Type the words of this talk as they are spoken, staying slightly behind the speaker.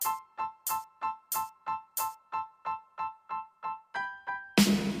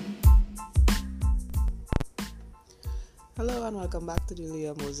Hello and welcome back to the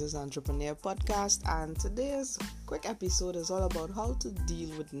Leah Moses Entrepreneur Podcast. And today's quick episode is all about how to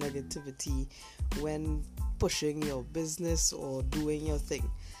deal with negativity when pushing your business or doing your thing.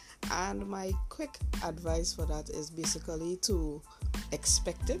 And my quick advice for that is basically to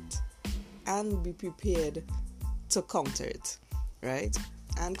expect it and be prepared to counter it, right?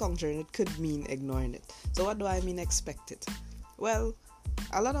 And countering it could mean ignoring it. So what do I mean expect it? Well,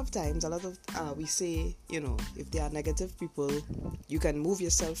 a lot of times, we say, if they are negative people, you can move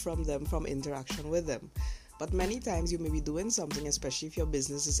yourself from them, from interaction with them. But many times you may be doing something, especially if your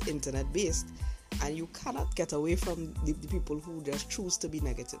business is internet based, and you cannot get away from the people who just choose to be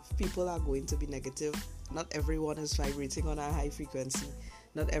negative. People are going to be negative. Not everyone is vibrating on a high frequency.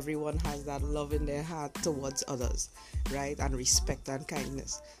 Not everyone has that love in their heart towards others, right? And respect and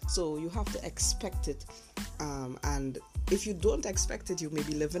kindness. So you have to expect it. And if you don't expect it, you may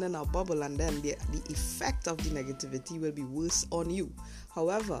be living in a bubble, and then the effect of the negativity will be worse on you.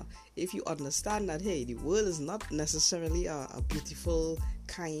 However, if you understand that, hey, the world is not necessarily a beautiful,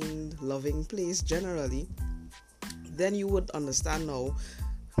 kind, loving place generally, then you would understand now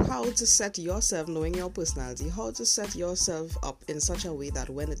how to set yourself, knowing your personality, how to set yourself up in such a way that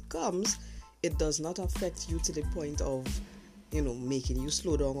when it comes, it does not affect you to the point of, making you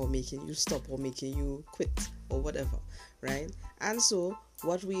slow down or making you stop or making you quit or whatever, right? And so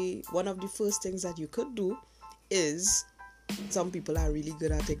one of the first things that you could do is, some people are really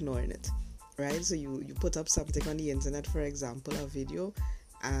good at ignoring it, right? So you put up something on the internet, for example, a video,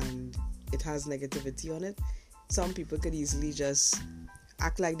 and it has negativity on it. Some people could easily just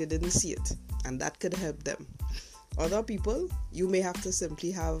act like they didn't see it, and that could help them. Other people, you may have to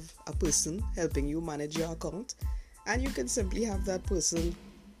simply have a person helping you manage your account, and you can simply have that person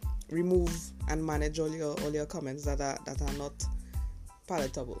remove and manage all your comments that are not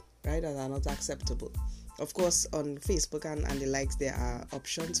palatable, right? That are not acceptable. Of course, on Facebook and the likes, there are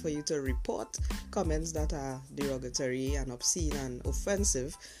options for you to report comments that are derogatory and obscene and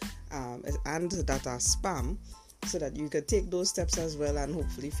offensive, and that are spam, so that you could take those steps as well, and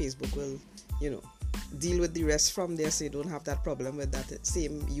hopefully Facebook will, deal with the rest from there, so you don't have that problem with that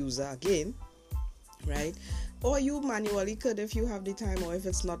same user again, right? Or you manually could, if you have the time, or if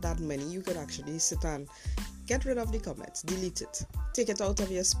it's not that many, you could actually sit and get rid of the comments, delete it, take it out of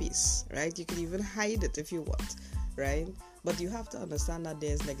your space, right? You could even hide it if you want, right? But you have to understand that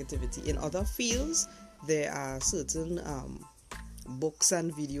there's negativity. In other fields, there are certain books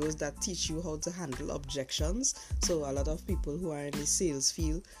and videos that teach you how to handle objections. So a lot of people who are in the sales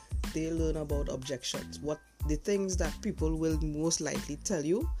field, they learn about objections, what the things that people will most likely tell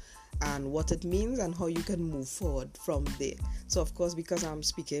you, and what it means, and how you can move forward from there. So of course, because I'm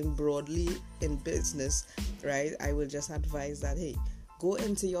speaking broadly in business, right, I will just advise that, hey, go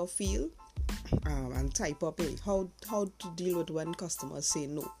into your field and type up, hey, how to deal with when customers say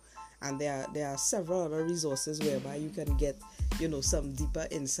no. And there are several other resources whereby you can get, some deeper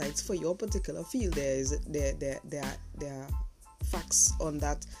insights for your particular field. There are facts on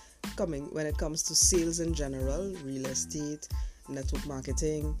that coming when it comes to sales in general, real estate, network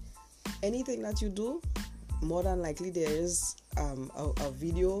marketing, anything that you do. More than likely there is a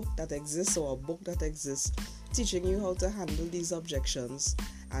video that exists, or a book that exists, teaching you how to handle these objections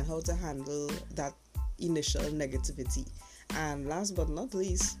and how to handle that initial negativity. And last but not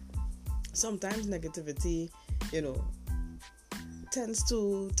least, sometimes negativity, tends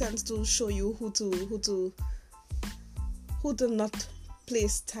to show you who to not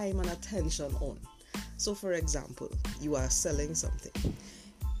place time and attention on. So for example, you are selling something.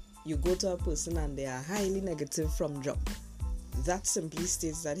 You go to a person and they are highly negative from jump. That simply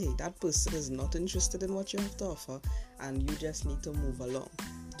states that, hey, that person is not interested in what you have to offer, and you just need to move along.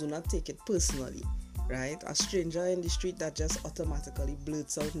 Do not take it personally, right? A stranger in the street that just automatically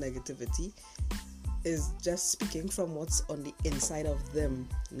blurts out negativity is just speaking from what's on the inside of them,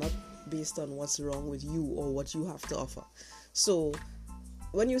 not based on what's wrong with you or what you have to offer. So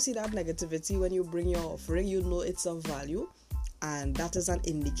when you see that negativity, when you bring your offering, it's of value, and that is an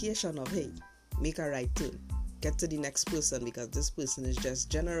indication of, hey, make a right turn, get to the next person, because this person is just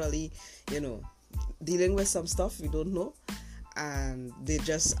generally, dealing with some stuff you don't know, and they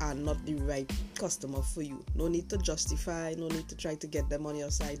just are not the right customer for you. No need to justify, no need to try to get them on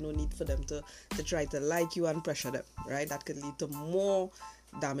your side, no need for them to try to like you and pressure them, right? That could lead to more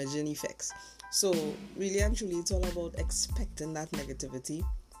damaging effects. So really and truly, it's all about expecting that negativity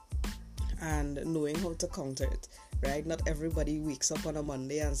and knowing how to counter it, right? Not everybody wakes up on a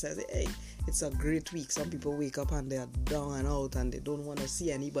Monday and says, hey, it's a great week. Some people wake up and they're down and out and they don't want to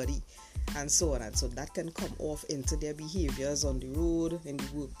see anybody, and so on. And so that can come off into their behaviors on the road, in the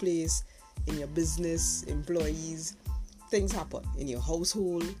workplace, in your business, employees, things happen in your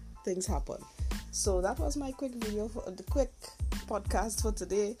household. Things happen. So that was my quick video for the quick podcast for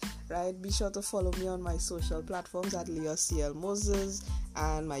today. Right? Be sure to follow me on my social platforms at Leah CL Moses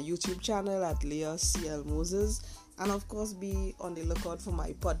and my YouTube channel at Leah CL Moses. And of course, be on the lookout for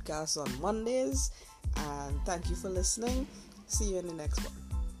my podcast on Mondays. And thank you for listening. See you in the next one.